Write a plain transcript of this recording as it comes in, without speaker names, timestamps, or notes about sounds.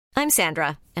I'm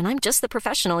Sandra, and I'm just the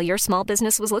professional your small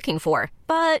business was looking for.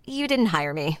 But you didn't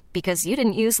hire me because you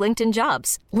didn't use LinkedIn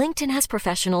Jobs. LinkedIn has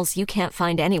professionals you can't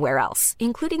find anywhere else,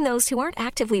 including those who aren't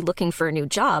actively looking for a new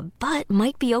job, but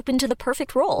might be open to the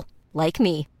perfect role, like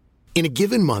me. In a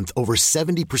given month, over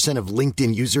 70% of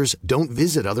LinkedIn users don't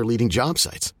visit other leading job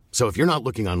sites. So if you're not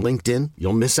looking on LinkedIn,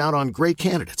 you'll miss out on great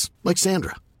candidates like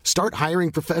Sandra. Start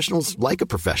hiring professionals like a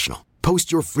professional.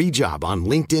 Post your free job on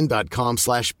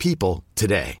linkedin.com/people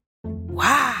today.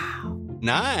 Wow.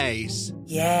 Nice.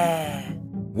 Yeah.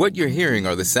 What you're hearing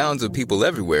are the sounds of people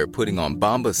everywhere putting on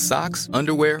Bombas socks,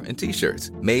 underwear, and T-shirts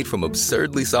made from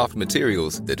absurdly soft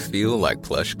materials that feel like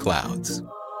plush clouds.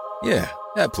 Yeah,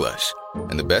 that plush.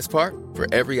 And the best part?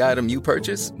 For every item you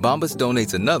purchase, Bombas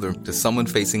donates another to someone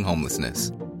facing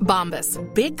homelessness. Bombas.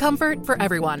 Big comfort for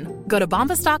everyone. Go to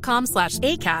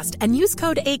bombas.com/ACAST and use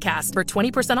code ACAST for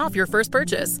 20% off your first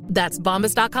purchase. That's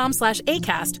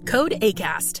bombas.com/ACAST. Code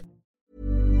ACAST.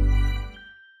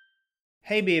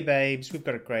 Hey Beer Babes, we've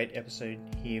got a great episode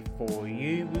here for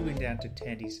you. We went down to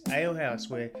Tandy's Ale House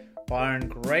where Byron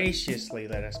graciously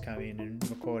let us come in and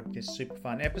record this super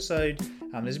fun episode.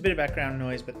 There's a bit of background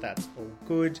noise, but that's all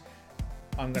good.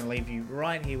 I'm going to leave you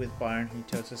right here with Byron, who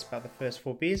tells us about the first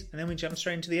 4 beers, and then we jump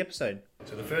straight into the episode.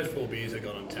 So the first 4 beers that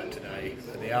got on tap today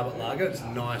are the Albert Lager. It's a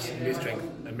nice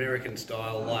mid-strength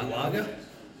American-style light lager.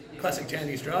 Classic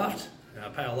Tandy's Draft,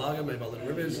 pale lager made by Little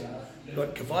Rivers. We've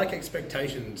got Kvike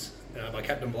Expectations by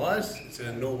Captain Bly's. It's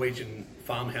a Norwegian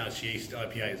farmhouse yeast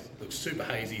IPA. It looks super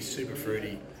hazy, super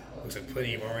fruity. Looks like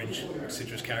plenty of orange,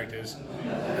 citrus characters.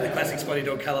 And the classic Spotty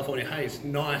Dog California Haze.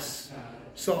 Nice,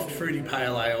 soft, fruity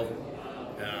pale ale.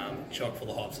 Chock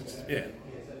full of hops. It's,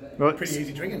 pretty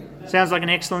easy drinking. Sounds like an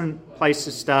excellent place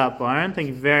to start, Byron. Thank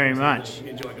you very much.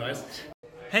 Enjoy, guys.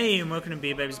 Hey, and welcome to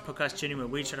Beer Babies, a podcast journey where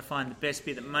we try to find the best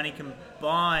beer that money can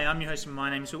buy. I'm your host, and my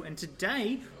name's Will, and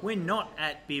today we're not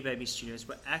at Beer Baby Studios.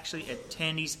 We're actually at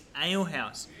Tandy's Ale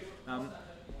House.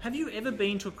 Have you ever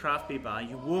been to a craft beer bar?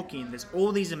 You walk in, there's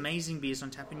all these amazing beers on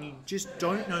tap, and you just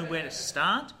don't know where to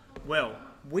start? Well,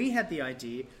 we had the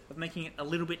idea of making it a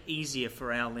little bit easier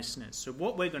for our listeners. So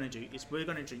what we're going to do is we're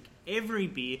going to drink every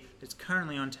beer that's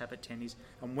currently on tap at Tandy's,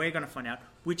 and we're going to find out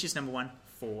which is number 1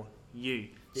 for you.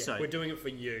 Yeah, so we're doing it for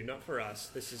you, not for us.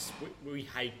 This is we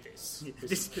hate this.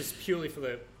 This is purely for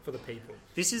the people.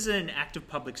 This is an act of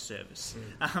public service.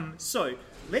 So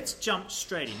let's jump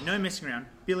straight in. No messing around.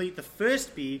 Billy, the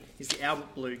first beer is the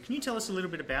Albert Blue. Can you tell us a little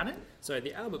bit about it? So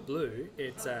the Albert Blue,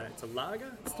 it's a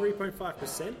lager. It's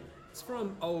 3.5%. It's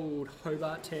from Old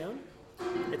Hobart Town.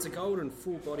 It's a golden,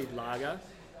 full-bodied lager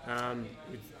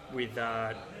with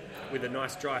a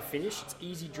nice dry finish. It's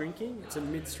easy drinking. It's a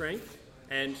mid-strength,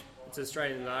 and it's an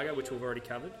Australian lager, which we've already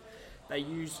covered. They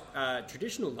use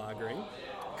traditional lagering,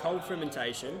 cold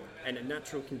fermentation, and a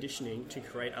natural conditioning to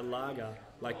create a lager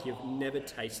like you've never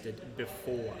tasted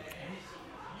before.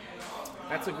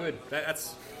 That is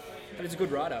a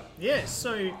good write-up. Yeah.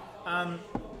 So,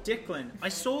 Declan, I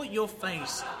saw your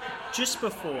face just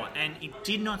before, and it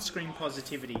did not scream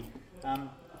positivity.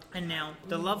 And now,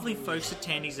 the lovely folks at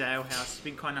Tandy's Ale House have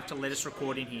been kind enough to let us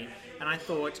record in here. And I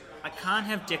thought, I can't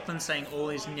have Declan saying all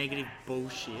this negative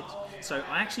bullshit. So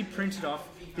I actually printed off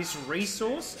this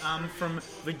resource from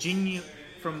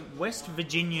West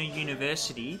Virginia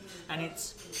University, and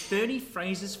it's 30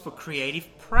 phrases for creative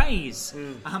praise.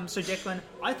 So Declan,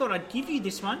 I thought I'd give you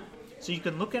this one, so you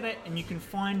can look at it and you can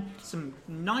find some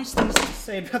nice things to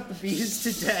say about the beers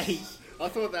today. I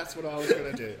thought that's what I was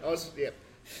going to do.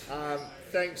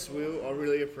 Thanks, Will. I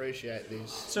really appreciate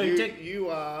this. So you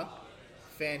are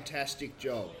fantastic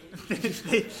job.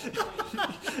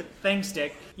 Thanks,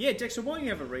 Deck. Yeah, Deck, so while you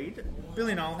have a read,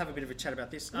 Billy and I will have a bit of a chat about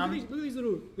this. Look at these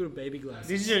little baby glasses.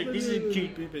 This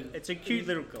is a cute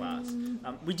little glass.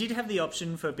 We did have the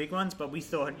option for big ones, but we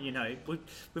thought,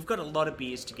 we've got a lot of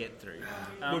beers to get through.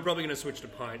 We're probably going to switch to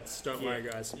pints. Don't worry,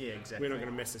 guys. Yeah, exactly. We're not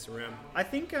going to mess this around. I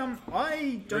think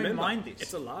I don't mind this.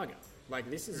 It's a lager. Like,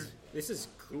 this is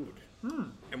good.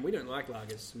 And we don't like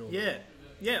lagers normally.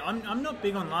 Yeah. I'm not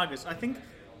big on lagers. I think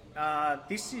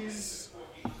this is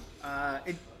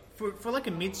for like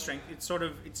a mid-strength.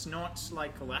 It's not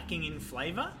like lacking in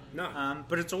flavour. No.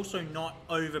 But it's also not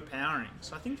overpowering.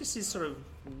 So I think this is sort of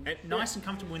nice and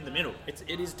comfortable in the middle.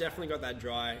 It is definitely got that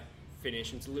dry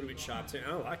finish. It's a little bit sharp too.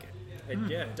 I like it.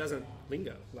 It doesn't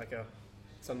linger like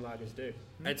some lagers do.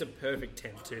 And it's a perfect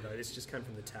temp too, though. This just came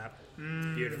from the tap.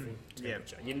 It's beautiful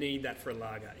temperature. You need that for a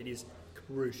lager. It is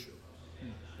crucial.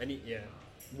 And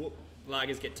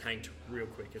lagers get tanked real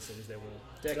quick as soon as they're warm.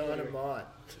 Dynamite.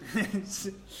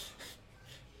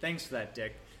 Thanks for that,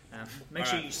 Deck. Make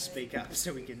sure Alright. you speak up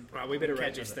so we can. Right, we better rate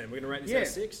catch this up. then. We're going to rate this Yeah. out of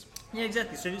 6. Yeah,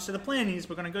 exactly. So the plan is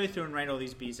we're going to go through and rate all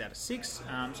these beers out of 6.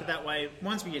 So that way,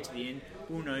 once we get to the end,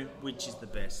 we'll know which is the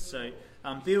best. So,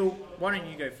 Bill, why don't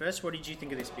you go first? What did you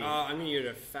think of this beer? I'm going to give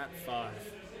it a fat 5.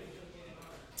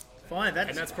 5.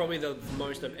 And that's probably the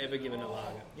most I've ever given a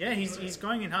lager. Yeah, he's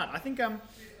going in hard. I think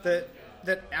that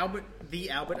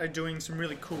Albert are doing some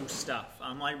really cool stuff.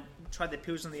 I tried the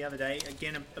Pilsner the other day.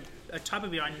 Again, a type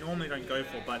of beer I normally don't go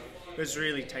for, but it was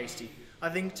really tasty. I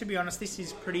think, to be honest, this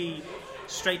is pretty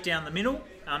straight down the middle.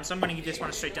 So I'm going to give this one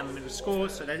a straight down the middle score.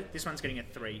 So this one's getting a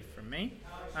 3 from me.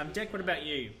 Deck, what about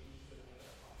you?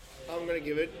 I'm going to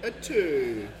give it a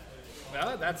 2.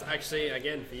 Well, that's actually,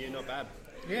 again, for you, not bad.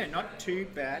 Yeah, not too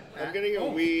bad. I'm getting a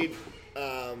weird,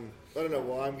 I don't know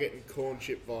why, I'm getting corn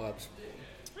chip vibes.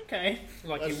 Okay.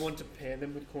 Like you want to pair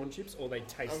them with corn chips, or they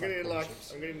taste I'm like getting corn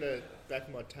chips? I'm getting the back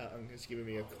of my tongue. It's giving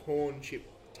me a corn chip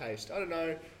taste. I don't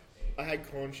know. I had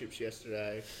corn chips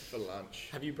yesterday for lunch.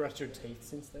 Have you brushed your teeth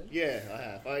since then? Yeah, I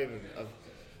have. I've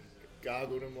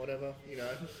gargled them, whatever. You know,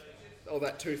 all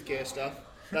that tooth care stuff.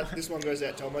 This one goes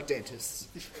out to all my dentists.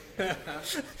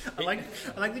 I like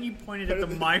that you pointed at the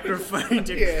microphone.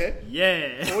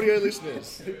 Yeah. Audio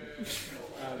listeners.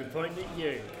 We're pointing at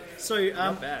you. So,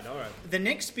 Not bad, alright. the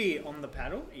next beer on the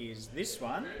paddle is this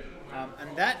one,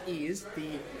 and that is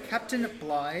the Captain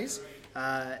Bly's.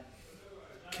 I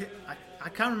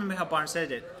can't remember how Byron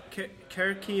said it.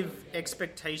 Kharkiv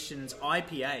Expectations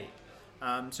IPA.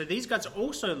 So these guys are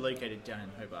also located down in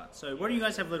Hobart. So why don't you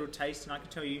guys have a little taste, and I can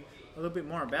tell you a little bit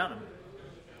more about them.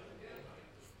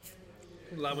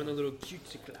 Loving the little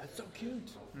cuticle. That's so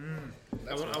cute.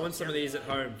 I want some of these at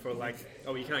home for like.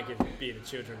 Oh, you can't give beer to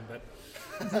children, but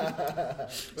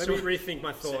let me rethink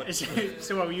my thoughts.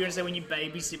 So what were you going to say? When you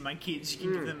babysit my kids, you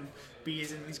can give them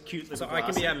beers in these cute little So glasses.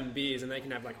 I can be having beers and they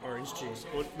can have like orange juice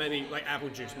or maybe like apple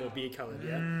juice, more beer coloured.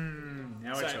 Yeah.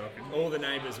 Now we're So talking. all the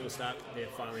neighbours will start their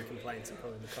filing complaints and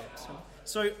calling the cops.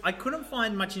 So I couldn't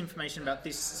find much information about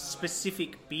this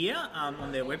specific beer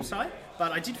on their website,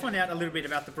 but I did find out a little bit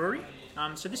about the brewery.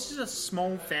 So this is a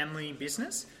small family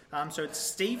business. So it's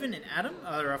Stephen and Adam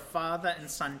are a father and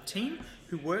son team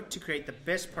who work to create the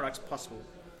best products possible.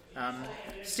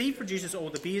 Steve produces all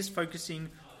the beers, focusing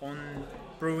on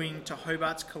brewing to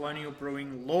Hobart's colonial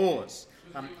brewing laws.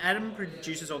 Adam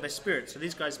produces all their spirits. So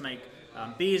these guys make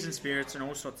beers and spirits and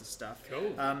all sorts of stuff.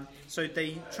 Cool. So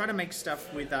they try to make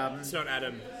stuff with... It's not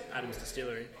Adam's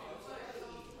Distillery.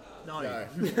 No.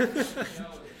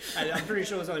 I'm pretty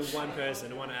sure there's only one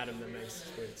person, one Adam, that makes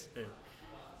spirits. Yeah.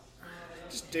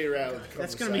 Just derail the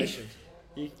That's gonna be- conversation.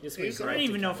 It's I don't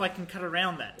even know if I can cut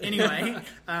around that. Anyway,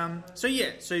 so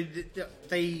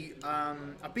they are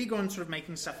big on sort of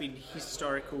making stuff in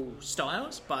historical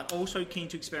styles, but also keen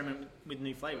to experiment with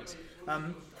new flavours.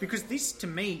 Because this, to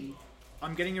me,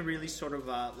 I'm getting a really sort of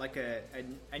like a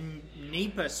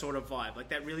NEPA sort of vibe, like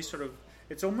that really sort of.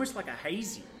 It's almost like a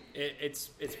hazy. It's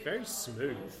very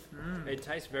smooth. It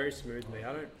tastes very smoothly.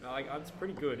 It's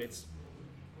pretty good.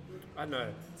 I don't know.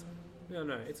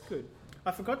 It's good. I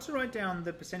forgot to write down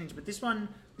the percentage, but this one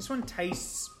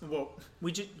tastes well.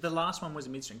 The last one was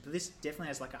a mid-strength, but this definitely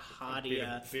has like a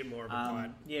heartier, bit more of a bite.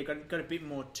 Yeah, got a bit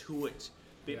more to it,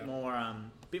 bit more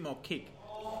kick.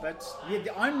 But yeah,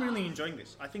 I'm really enjoying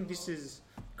this. I think this has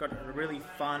got a really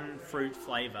fun fruit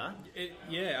flavour.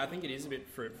 I think it is a bit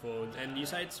fruit forward. And you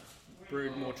say it's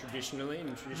brewed more traditionally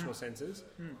in traditional senses.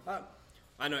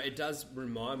 I know it does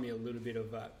remind me a little bit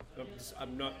of. I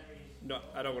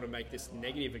don't want to make this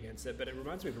negative against it, but it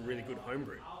reminds me of a really good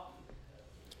homebrew.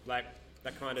 Like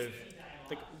that kind of,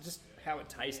 just how it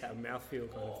tastes, how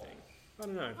mouthfeel kind of thing. I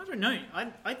don't know.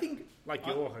 I think Like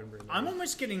your homebrew. Maybe. I'm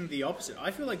almost getting the opposite.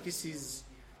 I feel like this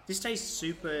tastes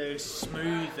super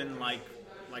smooth and like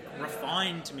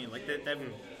refined to me. Like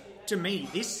to me,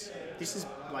 this is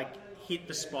like hit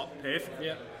the spot perfectly.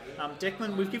 Yeah.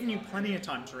 Declan, we've given you plenty of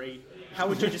time to read. How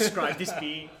would you describe this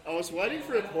beer? I was waiting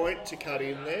for a point to cut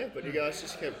in there, but you guys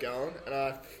just kept going. And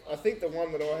I think the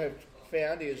one that I have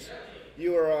found is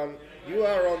you are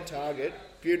on target.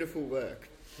 Beautiful work.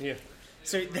 Yeah.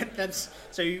 So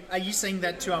so are you saying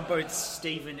that to both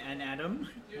Stephen and Adam?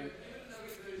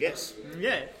 Yes.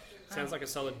 Yeah. Sounds like a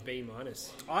solid B-.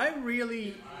 I'm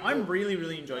really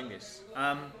enjoying this.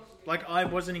 Like I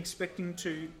wasn't expecting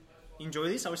to enjoy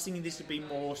this. I was thinking this would be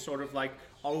more sort of like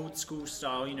old school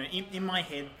style. You know, in my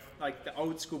head, like the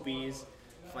old school beers,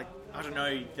 like I don't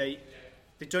know, they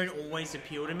don't always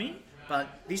appeal to me. But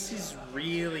this is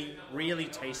really, really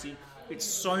tasty. It's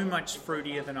so much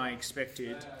fruitier than I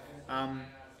expected, and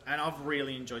I've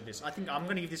really enjoyed this. I think I'm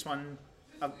going to give this one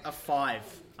a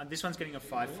 5. This one's getting a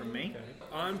 5 from me. Okay.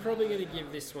 I'm probably going to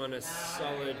give this one a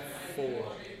solid 4.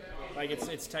 Like,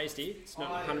 it's tasty. It's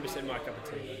not 100% my cup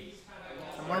of tea.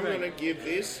 I'm going to give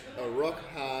this a rock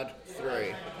hard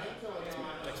 3.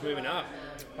 Jack's moving up.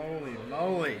 Holy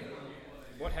moly.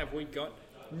 What have we got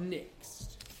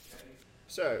next?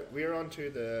 So, we're on to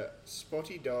the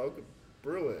Spotty Dog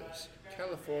Brewers.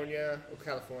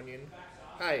 Californian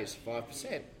Haze,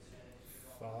 5%.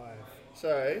 5.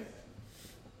 So,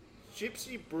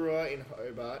 Gypsy Brewer in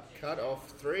Hobart cut off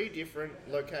 3 different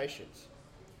locations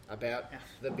about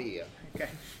the beer. Okay,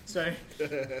 so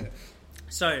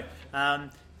I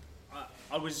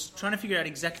was trying to figure out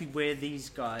exactly where these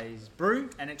guys brew,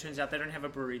 and it turns out they don't have a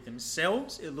brewery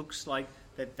themselves. It looks like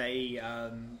that they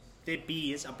their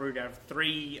beers are brewed out of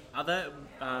 3 other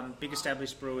big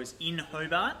established brewers in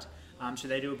Hobart. So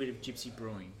they do a bit of gypsy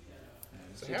brewing.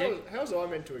 So how's I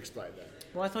meant to explain that?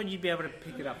 Well, I thought you'd be able to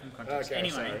pick it up from context. Okay,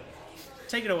 anyway, sorry.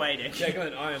 Take it away, Dick.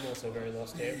 Declan, I am also very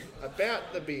lost here.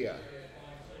 About the beer.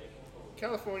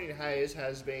 Californian Haze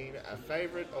has been a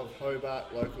favourite of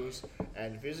Hobart locals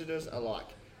and visitors alike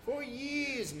for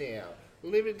years now.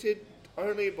 Limited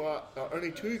only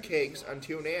 2 kegs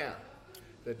until now.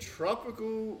 This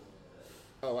tropical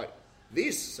pale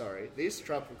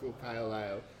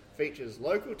ale features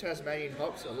local Tasmanian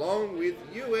hops along with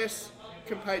US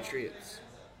compatriots.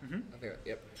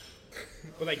 Yep.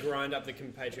 Will they grind up the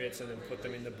compatriots and then put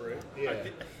them in the brew? Yeah.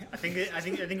 I think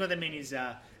what they mean is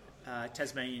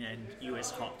Tasmanian and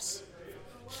US hops.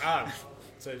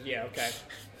 So yeah, okay.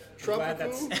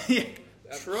 Tropical,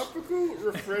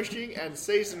 refreshing, and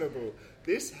seasonable.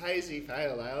 This hazy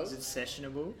pale ale. Is it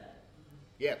sessionable?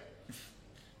 Yep.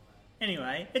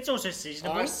 Anyway, it's also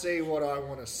seasonable. I see what I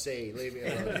want to see. Leave me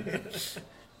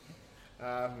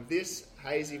alone. This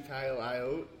hazy pale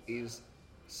ale is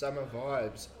summer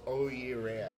vibes all year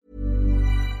round.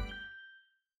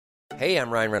 Hey, I'm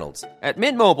Ryan Reynolds. At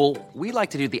Mint Mobile, we like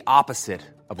to do the opposite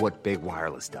of what Big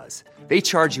Wireless does. They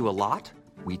charge you a lot,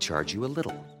 we charge you a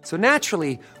little. So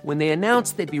naturally, when they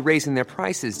announced they'd be raising their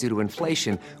prices due to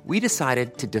inflation, we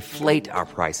decided to deflate our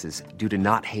prices due to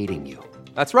not hating you.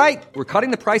 That's right. We're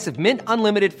cutting the price of Mint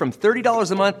Unlimited from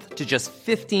 $30 a month to just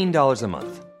 $15 a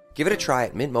month. Give it a try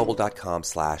at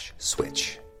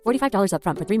mintmobile.com/switch. $45 up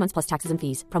front for 3 months plus taxes and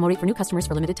fees. Promo rate for new customers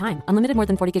for limited time. Unlimited more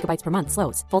than 40 gigabytes per month.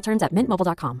 Slows full terms at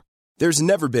mintmobile.com. There's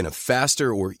never been a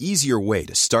faster or easier way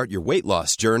to start your weight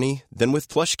loss journey than with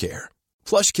PlushCare.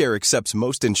 PlushCare accepts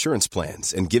most insurance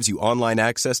plans and gives you online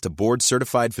access to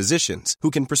board-certified physicians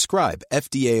who can prescribe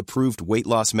FDA-approved weight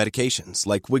loss medications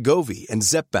like Wegovy and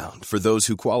Zepbound for those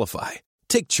who qualify.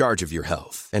 Take charge of your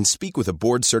health and speak with a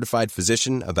board-certified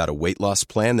physician about a weight loss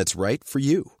plan that's right for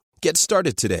you. Get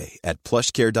started today at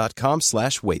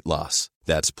plushcare.com/weight loss.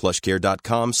 That's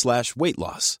plushcare.com/weight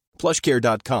loss.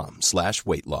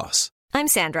 plushcare.com/weight loss. I'm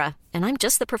Sandra, and I'm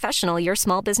just the professional your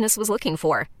small business was looking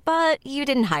for. But you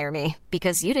didn't hire me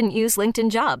because you didn't use LinkedIn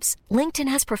Jobs. LinkedIn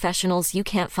has professionals you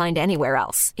can't find anywhere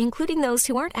else, including those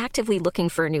who aren't actively looking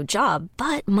for a new job,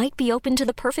 but might be open to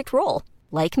the perfect role,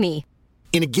 like me.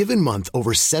 In a given month,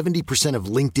 over 70% of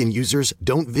LinkedIn users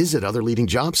don't visit other leading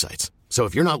job sites. So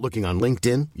if you're not looking on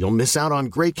LinkedIn, you'll miss out on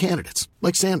great candidates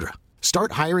like Sandra.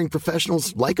 Start hiring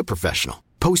professionals like a professional.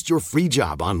 Post your free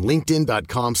job on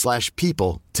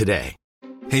linkedin.com/people today.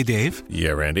 Hey, Dave.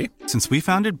 Yeah, Randy. Since we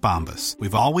founded Bombas,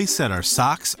 we've always said our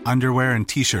socks, underwear, and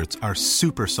T-shirts are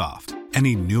super soft.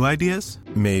 Any new ideas?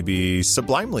 Maybe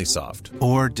sublimely soft.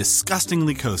 Or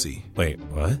disgustingly cozy. Wait,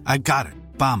 what? I got it.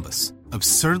 Bombas.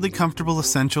 Absurdly comfortable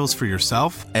essentials for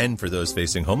yourself and for those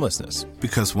facing homelessness.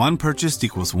 Because one purchased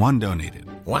equals one donated.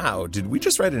 Wow, did we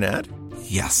just write an ad?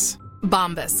 Yes.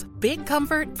 Bombas. Big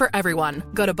comfort for everyone.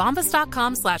 Go to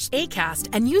bombas.com/ACAST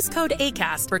and use code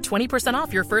ACAST for 20%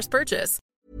 off your first purchase.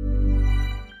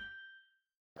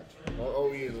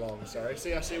 All year long, sorry.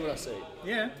 See, I see what I see.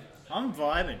 Yeah, I'm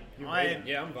vibing.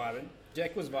 I'm vibing.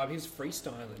 Jack was vibing. He was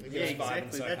freestyling. Yeah,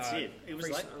 exactly. That's hard. it. It was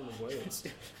like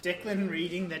Declan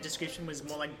reading that description was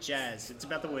more like jazz. It's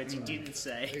about the words he didn't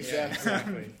say.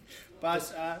 Exactly.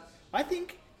 But I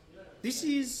think this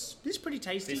is pretty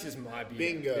tasty. This is my beer.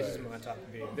 Bingo. This is my type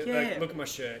of beer. Yeah. Look at my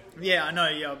shirt. Yeah, I know.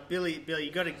 Yeah, Billy,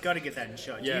 you got to get that in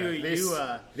shot. Yeah,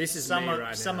 this is summer, me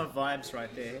right summer now. Vibes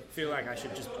right there. I feel like I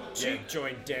should just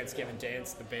join Dance Gavin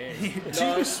Dance, the band.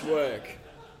 Nice work.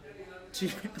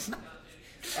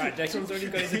 Alright, Declan's already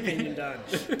got his opinion done.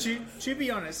 To be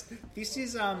honest, this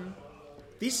is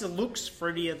this looks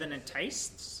fruitier than it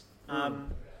tastes.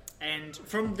 And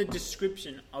from the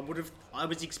description, I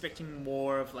was expecting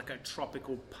more of like a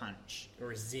tropical punch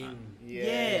or a zing.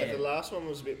 The last one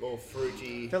was a bit more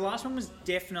fruity. The last one was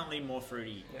definitely more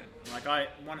fruity. Yeah. Like I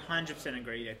 100%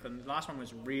 agree. The last one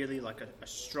was really like a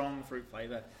strong fruit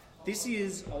flavour. This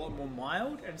is a lot more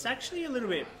mild, and it's actually a little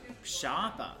bit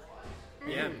sharper.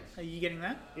 Yeah. Are you getting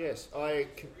that? Yes, I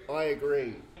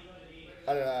agree.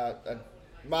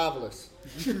 Marvellous.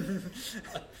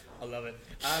 I love it.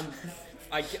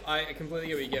 I completely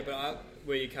get what you get, but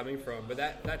where you're coming from. But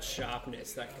that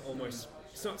sharpness, that almost,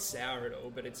 it's not sour at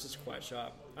all, but it's just quite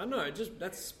sharp. I don't know,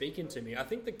 that's speaking to me. I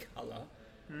think the colour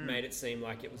made it seem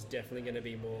like it was definitely going to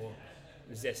be more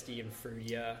zesty and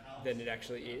fruitier than it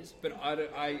actually is. But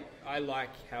I like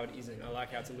how it isn't. I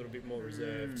like how it's a little bit more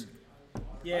reserved.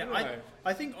 Yeah,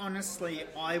 I think honestly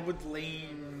I would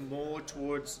lean more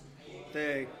towards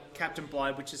the Captain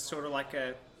Bligh, which is sort of like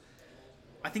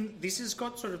I think this has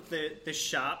got sort of the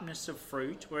sharpness of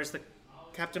fruit, whereas the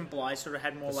Captain Bligh sort of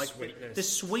had more like sweetness. The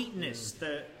sweetness.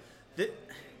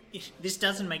 This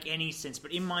doesn't make any sense,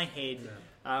 but in my head,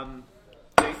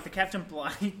 the Captain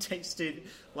Bligh tasted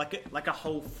like a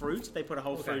whole fruit. They put a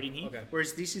whole fruit in here,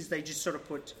 whereas they just sort of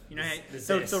put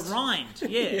the rind.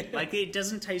 Yeah, like it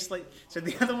doesn't taste like. So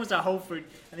the other one was a whole fruit,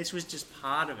 and this was just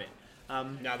part of it.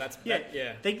 No, that's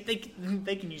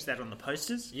They can use that on the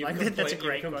posters. That's a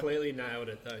great. You completely nailed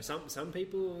it though. Some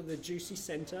people the juicy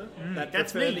centre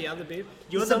that's prefer the other bit.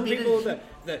 Some people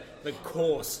the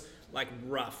coarse, like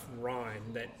rough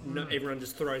rind that everyone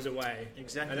just throws away.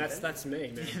 Exactly, and that's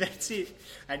me, man. Yeah, that's it.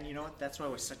 And you know what? That's why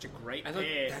we're such a great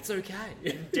pair. That's okay.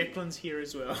 And Declan's here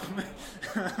as well.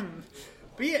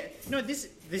 But yeah, no, this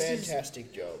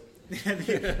fantastic job.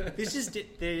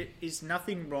 There is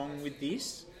nothing wrong with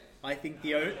this. I think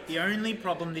the only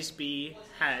problem this beer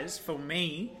has for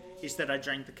me is that I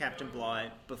drank the Captain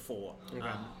Bligh before,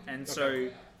 so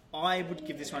I would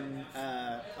give this one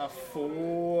a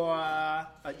 4.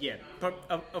 A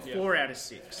 4 out of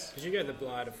 6. Because you go the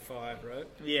Bligh to 5, right?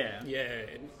 Yeah. Yeah.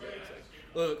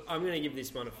 Look, I'm going to give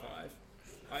this one a 5.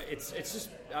 It's just,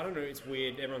 I don't know, it's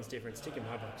weird. Everyone's different. It's ticking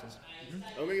my boxes.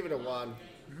 I'm going to give it a 1.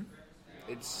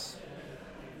 It's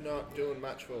not doing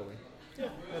much for me. Yeah.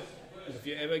 If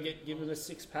you ever get given a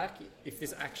 6-pack, if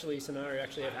this scenario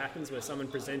actually happens where someone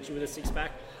presents you with a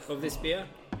 6-pack of this beer,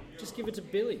 just give it to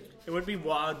Billy. It would be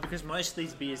wild because most of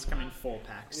these beers come in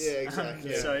 4-packs. Yeah,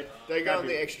 exactly. So they go on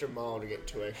the extra mile to get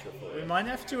 2 extra for We might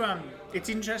have to. It's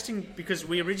interesting because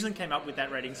we originally came up with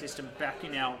that rating system back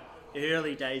in our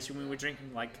early days when we were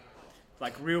drinking like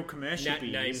real commercial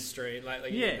beers. Mainstream,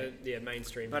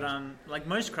 mainstream. But like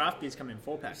most craft beers come in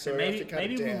 4-packs, so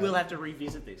maybe we will have to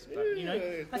revisit this. But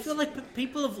I feel like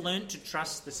people have learnt to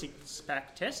trust the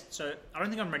 6-pack test, so I don't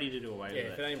think I'm ready to do away with it.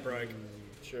 Yeah, if it ain't broke,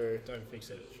 true. Don't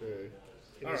fix it. True.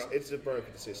 It's a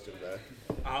broken system, though.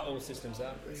 All systems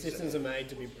are. Systems are made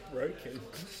to be broken.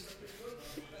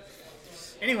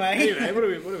 Anyway, what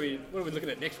are we looking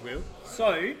at next, Will?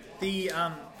 So the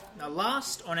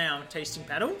last on our tasting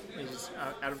paddle is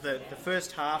out of the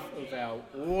first half of our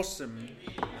awesome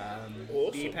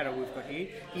beer paddle we've got here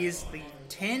is the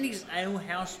Tandy's Ale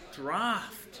House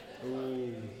Draft.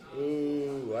 Ooh,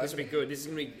 this will be good. This is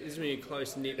gonna be a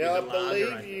close knit. Now, with I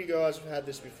believe you guys have had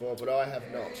this before, but I have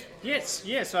not. Yes.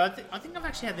 So I think I've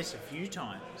actually had this a few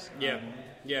times. Yeah,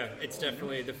 it's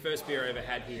definitely the first beer I ever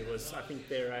had here was, I think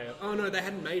their ale. Oh no, they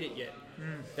hadn't made it yet.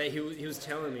 He was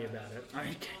telling me about it.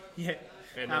 Okay, yeah.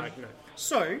 And no.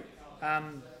 So,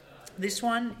 this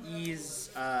one is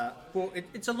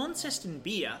it's a Launceston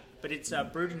beer, but it's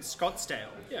brewed in Scottsdale.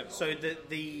 Yeah. So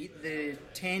the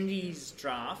Tandy's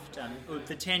Draft, or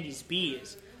the Tandy's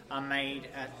beers, are made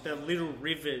at the Little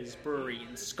Rivers Brewery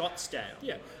in Scottsdale.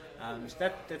 Yeah.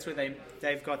 So that's where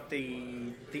they've got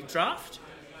the draft,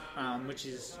 which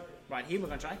is right here. We're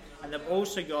going to try, and they've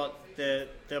also got the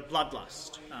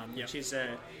Bloodlust, which is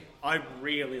I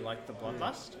really like the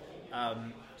Bloodlust.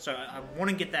 So I want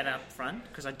to get that up front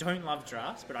because I don't love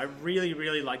drafts, but I really,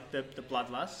 really like the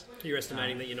Bloodlust. You're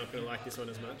estimating that you're not going to like this one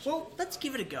as much? Well, let's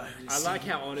give it a go. I like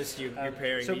how honest you're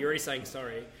pairing. You're already saying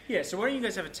sorry. Yeah, so why don't you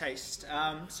guys have a taste?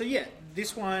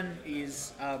 This one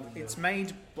is it's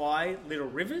made by Little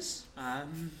Rivers out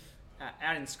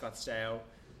in Scottsdale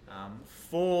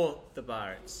for the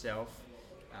bar itself.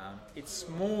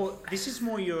 This is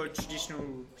more your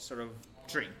traditional sort of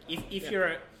drink. If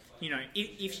you're you know,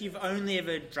 if you've only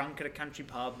ever drunk at a country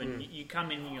pub and you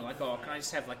come in and you're like, oh, can I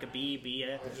just have like a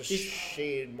beer? I just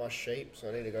sheared my sheep, so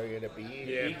I need to go get a beer.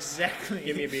 Yeah. Exactly.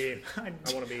 Give me a beer. I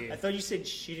want a beer. I thought you said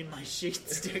shit in my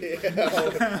sheets.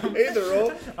 Either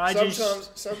or.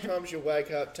 Sometimes you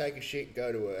wake up, take a shit,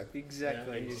 go to work.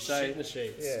 Exactly. And you shit in the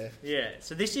sheets. Yeah.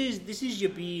 So this is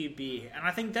your beer, and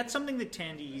I think that's something that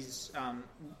Tandy's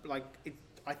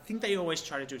I think they always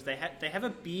try to do is they have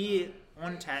a beer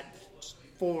on tap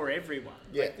for everyone.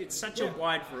 Yeah. Like, it's such a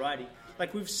wide variety.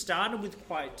 Like we've started with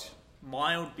quite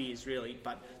mild beers really,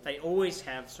 but they always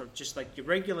have sort of just like your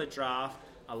regular draft,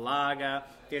 a lager.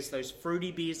 There's those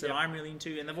fruity beers that I'm really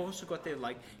into, and they've also got their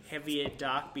like heavier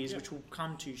dark beers, which we'll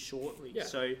come to shortly. Yeah.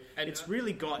 So it's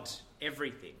really got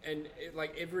everything. And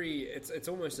it's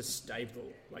almost a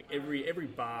staple. Like every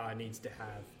bar needs to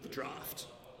have the draft.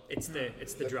 It's the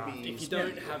draft. beers. If you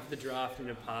don't have the draft in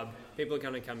a pub, people are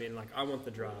going to come in like, I want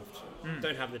the draft.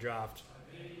 Don't have the draft.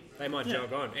 They might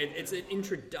jog on. It's an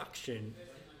introduction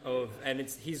of, and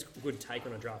it's his good take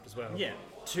on a draft as well. Yeah.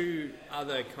 To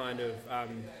other kind of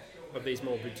these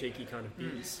more boutique-y kind of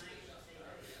beers.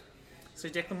 So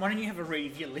Declan, why don't you have a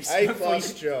read of your list? A+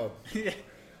 job. Yeah.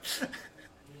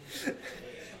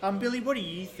 Billy, what do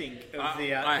you think of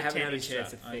the I the haven't had a Tandy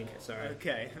chance to stuff? think. Sorry.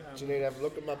 Okay. Do you need to have a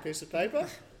look at my piece of paper?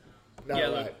 No, Yeah,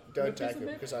 wait, look. don't take it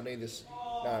because I need this.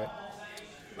 No,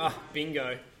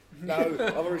 Bingo. no,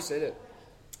 I've already said it.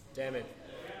 Damn it.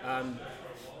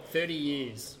 30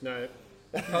 years. No.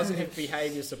 Positive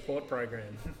behaviour support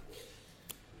program.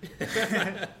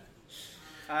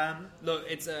 Look,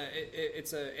 it's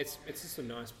just a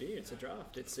nice beer. It's a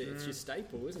draft. It's your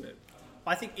staple, isn't it?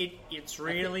 I think it's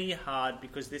really hard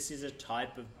because this is a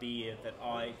type of beer that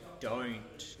I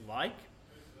don't like.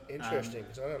 Interesting,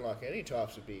 because I don't like any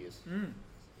types of beers.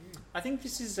 I think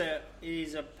this is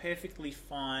a perfectly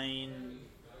fine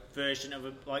version of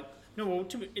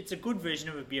it's a good version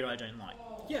of a beer I don't like.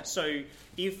 Yeah. So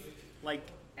if like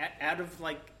out of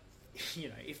like you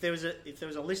know if there was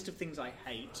a list of things I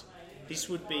hate, this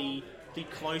would be the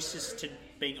closest to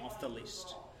being off the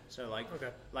list. So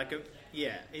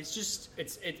it's just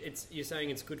it's you're saying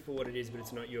it's good for what it is, but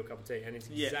it's not your cup of tea, and it's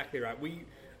exactly right.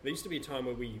 There used to be a time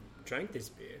where we drank this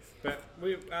beer, but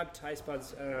our taste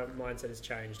buds mindset has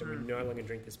changed, and we no longer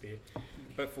drink this beer.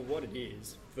 But for what it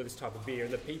is, for this type of beer,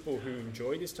 and the people who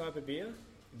enjoy this type of beer,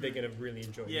 they're going to really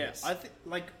enjoy this. I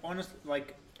think honestly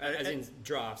as in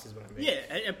drafts is what I mean.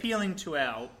 Yeah, appealing to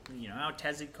our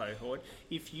Tassie cohort.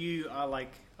 If you are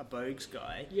like a Bogues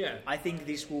guy, I think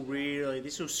this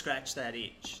will scratch that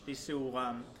itch. This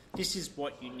is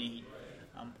what you need.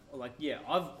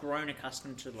 I've grown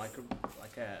accustomed to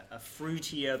a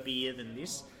fruitier beer than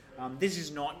this. This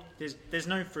is not. There's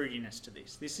no fruitiness to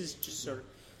this. This is just sort of,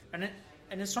 and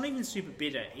it's not even super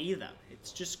bitter either.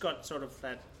 It's just got sort of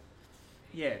that.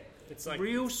 Yeah, it's like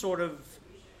real sort of.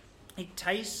 It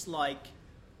tastes like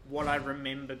what I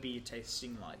remember beer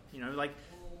tasting like. You know,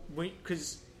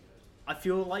 because I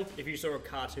feel like if you saw a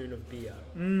cartoon of beer,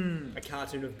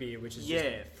 which is just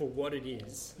for what it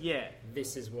is. Yeah,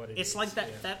 this is what it is. It's like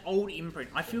that old imprint.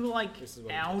 I feel like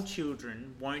our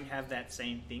children won't have that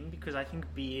same thing because I think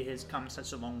beer has come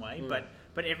such a long way.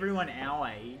 But everyone our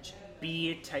age,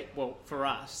 beer for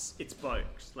us, it's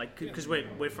Bogues. Like because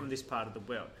we're from this part of the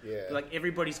world. Yeah. Like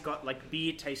everybody's got like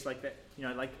beer tastes like that. You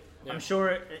know, like. Yeah. I'm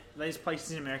sure there's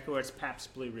places in America where it's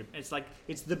Pabst Blue Ribbon. It's like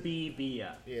it's the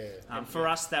beer. Yeah. For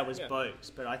us, that was Bogues,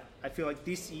 but I feel like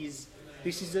this is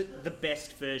the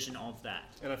best version of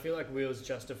that. And I feel like Wheels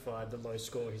justified the low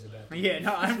score he's about. Yeah,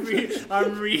 no, I'm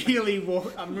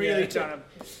really trying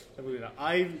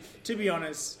to. To be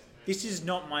honest, this is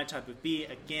not my type of beer.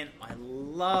 Again, I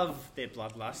love their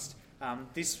Bloodlust.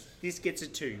 This gets a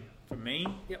 2 from me.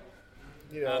 Yep.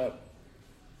 You know what?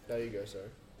 No, you go, sorry.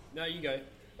 No, you go.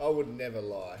 I would never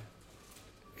lie.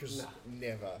 Because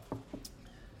never.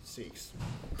 6.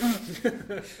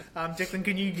 Declan,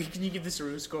 can you give this a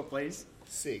real score, please?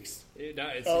 6.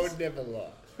 I would never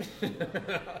lie.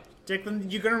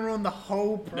 Declan, you're going to ruin the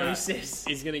whole process.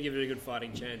 He's going to give it a good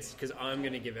fighting chance because I'm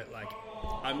going to give it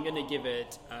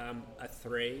a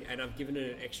 3, and I've given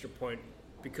it an extra point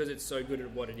because it's so good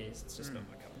at what it is. It's just not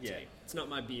my cup of tea. It's not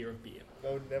my beer of beer.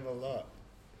 I would never lie.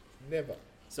 Never.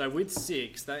 So with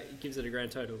 6, that gives it a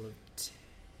grand total of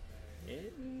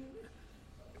 10.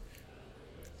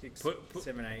 6,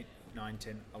 7, 8, 9,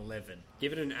 10, 11.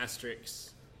 Give it an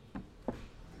asterisk. I'm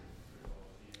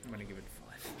going to give it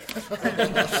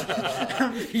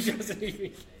 5. He doesn't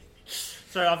even...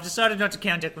 So I've decided not to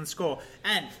count Declan's score.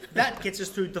 And that gets us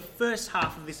through the first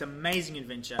half of this amazing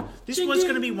adventure. This was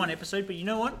going to be one episode, but you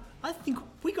know what? I think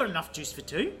we got enough juice for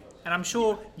 2. And I'm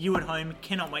sure you at home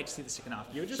cannot wait to see the second half.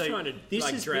 You're just trying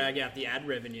to drag out the ad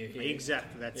revenue here.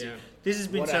 Exactly, that's it. This has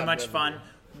been so much fun.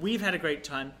 We've had a great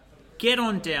time. Get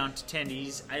on down to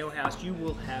Tandy's Ale House. You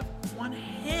will have one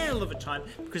hell of a time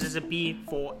because there's a beer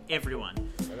for everyone.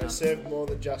 And they serve more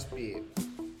than just beer.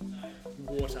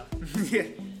 Water.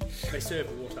 They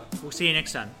serve water. We'll see you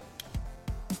next time.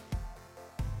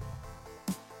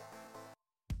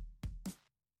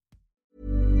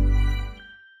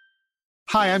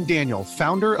 Hi, I'm Daniel,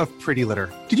 founder of Pretty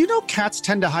Litter. Did you know cats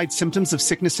tend to hide symptoms of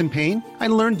sickness and pain? I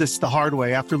learned this the hard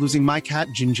way after losing my cat,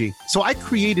 Gingy. So I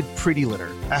created Pretty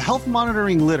Litter, a health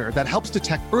monitoring litter that helps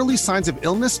detect early signs of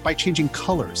illness by changing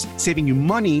colors, saving you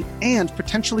money and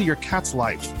potentially your cat's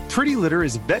life. Pretty Litter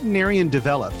is veterinarian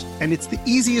developed, and it's the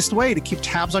easiest way to keep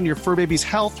tabs on your fur baby's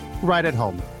health right at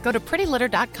home. Go to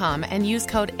prettylitter.com and use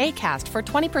code ACAST for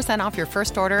 20% off your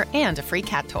first order and a free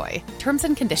cat toy. Terms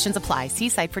and conditions apply. See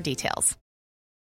site for details.